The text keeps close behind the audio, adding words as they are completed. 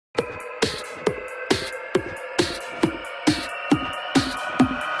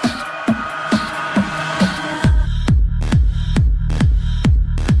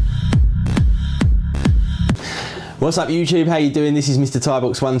What's up YouTube, how you doing? This is Mr.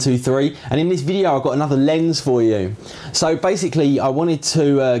 Tiebox123 and in this video I've got another lens for you. So basically I wanted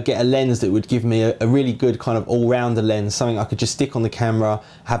to get a lens that would give me a really good kind of all-rounder lens, something I could just stick on the camera,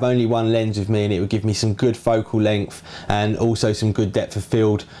 have only one lens with me, and it would give me some good focal length and also some good depth of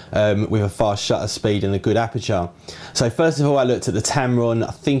field with a fast shutter speed and a good aperture. So first of all I looked at the Tamron,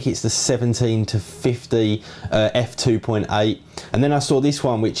 I think it's the 17-50 f2.8, and then I saw this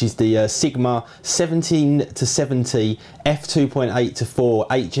one which is the Sigma 17-70 F2.8-4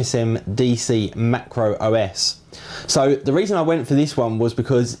 HSM DC macro OS. So the reason I went for this one was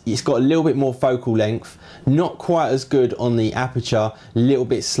because it's got a little bit more focal length, not quite as good on the aperture, a little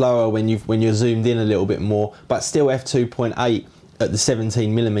bit slower when you're zoomed in a little bit more, but still f2.8 at the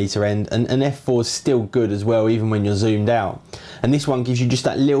 17mm end, and f4 is still good as well even when you're zoomed out. And this one gives you just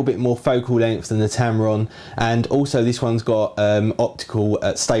that little bit more focal length than the Tamron, and also this one's got optical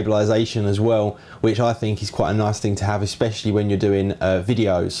stabilization as well, which I think is quite a nice thing to have, especially when you're doing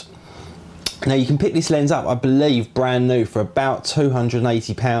videos. Now you can pick this lens up, I believe, brand new for about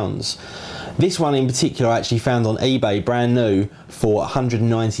 £280. This one in particular I actually found on eBay brand new for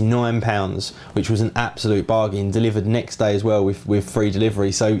 £199, which was an absolute bargain, delivered next day as well with free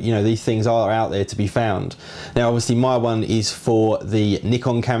delivery. So you know, these things are out there to be found. Now obviously my one is for the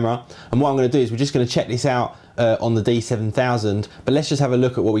Nikon camera, and what I'm going to do is we're just going to check this out on the D7000, but let's just have a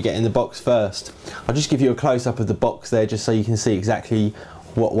look at what we get in the box first. I'll just give you a close-up of the box there just so you can see exactly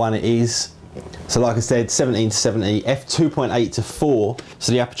what one it is. So like I said, 17-70 f2.8-4,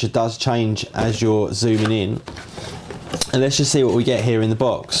 so the aperture does change as you're zooming in. And let's just see what we get here in the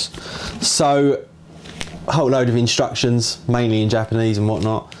box. So a whole load of instructions, mainly in Japanese and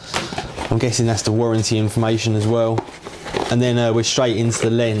whatnot. I'm guessing that's the warranty information as well. And then we're straight into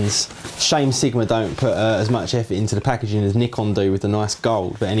the lens. Shame Sigma don't put as much effort into the packaging as Nikon do with the nice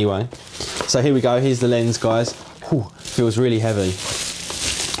gold, but anyway. So here we go, here's the lens guys. Whew, feels really heavy.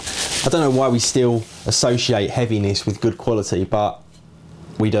 I don't know why we still associate heaviness with good quality, but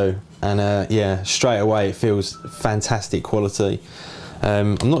we do. And yeah, straight away it feels fantastic quality.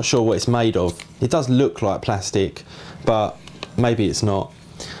 I'm not sure what it's made of. It does look like plastic, but maybe it's not.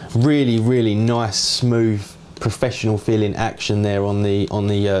 Really, really nice, smooth, professional feeling action there on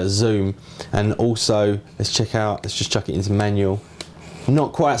the zoom. And also, let's just chuck it into manual.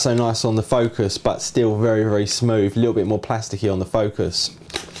 Not quite so nice on the focus, but still very, very smooth. A little bit more plasticky on the focus.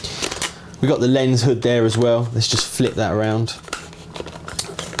 We've got the lens hood there as well. Let's just flip that around.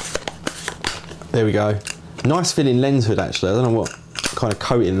 There we go. Nice filling lens hood actually. I don't know what kind of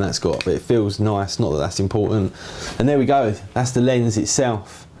coating that's got, but it feels nice. Not that that's important. And there we go. That's the lens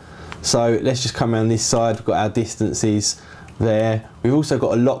itself. So let's just come around this side. We've got our distances there. We've also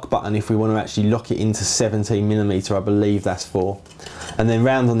got a lock button if we want to actually lock it into 17mm, I believe that's for. And then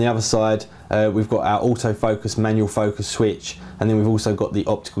round on the other side, we've got our autofocus, manual focus switch, and then we've also got the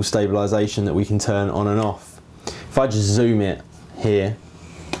optical stabilization that we can turn on and off. If I just zoom it here,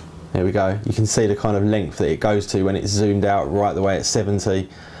 there we go, you can see the kind of length that it goes to when it's zoomed out right the way at 70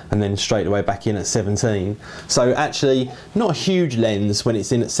 and then straight away back in at 17. So actually not a huge lens when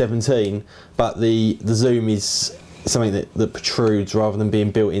it's in at 17, but the zoom is something that protrudes rather than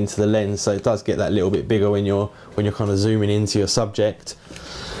being built into the lens, so it does get that little bit bigger when you're kind of zooming into your subject.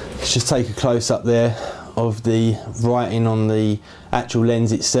 Let's just take a close up there of the writing on the actual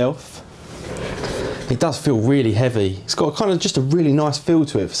lens itself. It does feel really heavy. It's got kind of just a really nice feel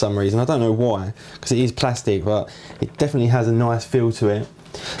to it for some reason. I don't know why, because it is plastic, but it definitely has a nice feel to it.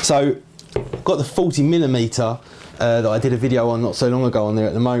 So I've got the 40mm that I did a video on not so long ago on there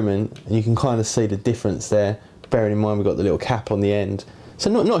at the moment, and you can kind of see the difference there, bearing in mind we've got the little cap on the end. So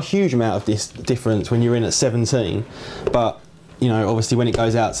not a huge amount of this difference when you're in at 17, but you know, obviously when it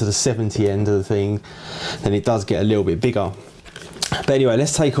goes out to the 70 end of the thing, then it does get a little bit bigger. But anyway,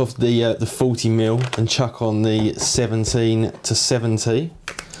 let's take off the 40mm and chuck on the 17-70.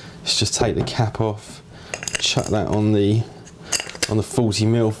 Let's just take the cap off, chuck that on the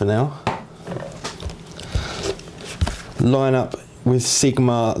 40mm for now. Line up with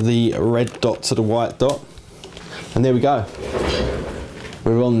Sigma the red dot to the white dot, and there we go.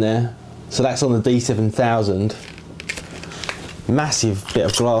 We're on there. So that's on the D7000. Massive bit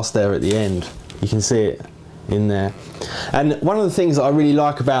of glass there at the end. You can see it in there. And one of the things that I really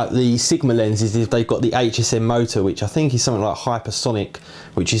like about the Sigma lenses is they've got the HSM motor, which I think is something like hypersonic,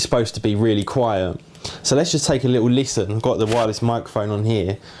 which is supposed to be really quiet. So let's just take a little listen. I've got the wireless microphone on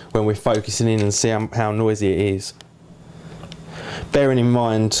here when we're focusing in and see how noisy it is. Bearing in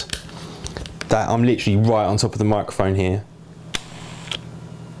mind that I'm literally right on top of the microphone here.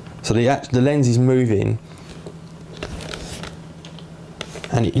 So the lens is moving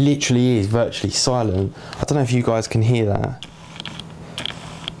and it literally is virtually silent. I don't know if you guys can hear that,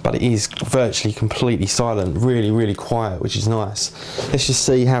 but it is virtually completely silent, really quiet, which is nice. Let's just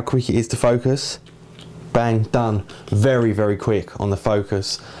see how quick it is to focus. Bang, done. Very quick on the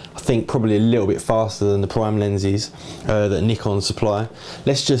focus. I think probably a little bit faster than the prime lenses that Nikon supply.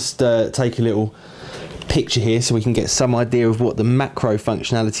 Let's just take a little picture here so we can get some idea of what the macro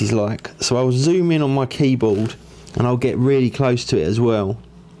functionality is like. So I'll zoom in on my keyboard and I'll get really close to it as well.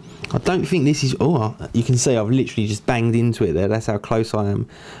 I don't think this is, oh, you can see I've literally just banged into it there. That's how close I am,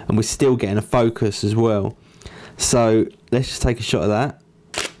 and we're still getting a focus as well. So let's just take a shot of that.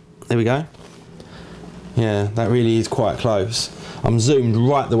 There we go. Yeah, that really is quite close. I'm zoomed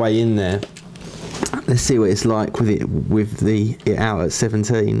right the way in there. Let's see what it's like with it out at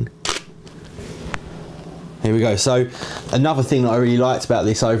 17. Here we go. So another thing that I really liked about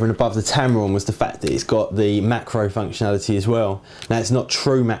this over and above the Tamron was the fact that it's got the macro functionality as well. Now it's not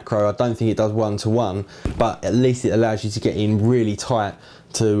true macro, I don't think it does one-to-one, but at least it allows you to get in really tight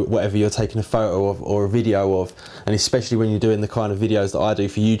to whatever you're taking a photo of or a video of, and especially when you're doing the kind of videos that I do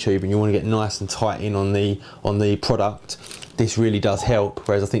for YouTube and you want to get nice and tight in on the product, this really does help,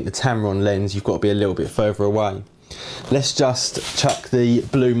 whereas I think the Tamron lens you've got to be a little bit further away. Let's just chuck the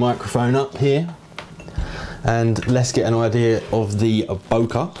blue microphone up here and let's get an idea of the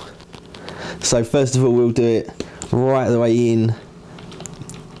bokeh. So first of all we'll do it right the way in.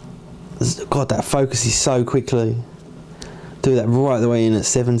 God, that focuses so quickly. Do that right the way in at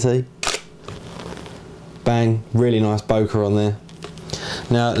 70. Bang, really nice bokeh on there.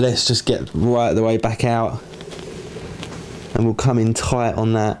 Now let's just get right the way back out and we'll come in tight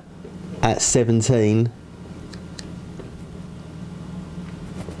on that at 17.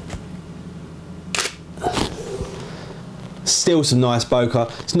 Still some nice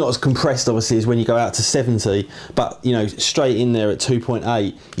bokeh. It's not as compressed obviously as when you go out to 70, but you know, straight in there at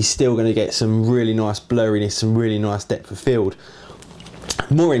 2.8 you're still going to get some really nice blurriness, some really nice depth of field.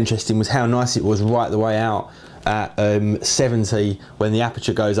 More interesting was how nice it was right the way out at 70 when the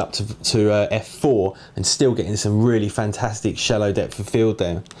aperture goes up to f4, and still getting some really fantastic shallow depth of field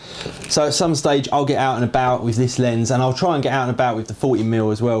there. So at some stage I'll get out and about with this lens, and I'll try and get out and about with the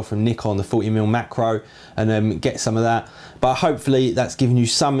 40mm as well from Nikon, the 40mm macro, and get some of that. But hopefully that's given you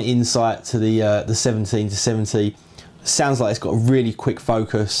some insight to the 17 to 70. Sounds like it's got a really quick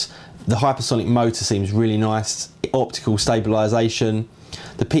focus. The hypersonic motor seems really nice. Optical stabilization.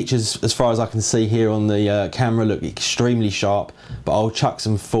 The pictures, as far as I can see here on the camera, look extremely sharp, but I'll chuck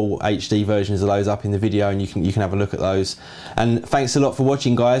some full HD versions of those up in the video and you can have a look at those. And thanks a lot for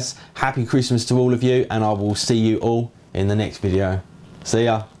watching, guys. Happy Christmas to all of you, and I will see you all in the next video. See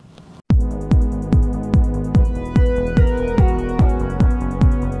ya.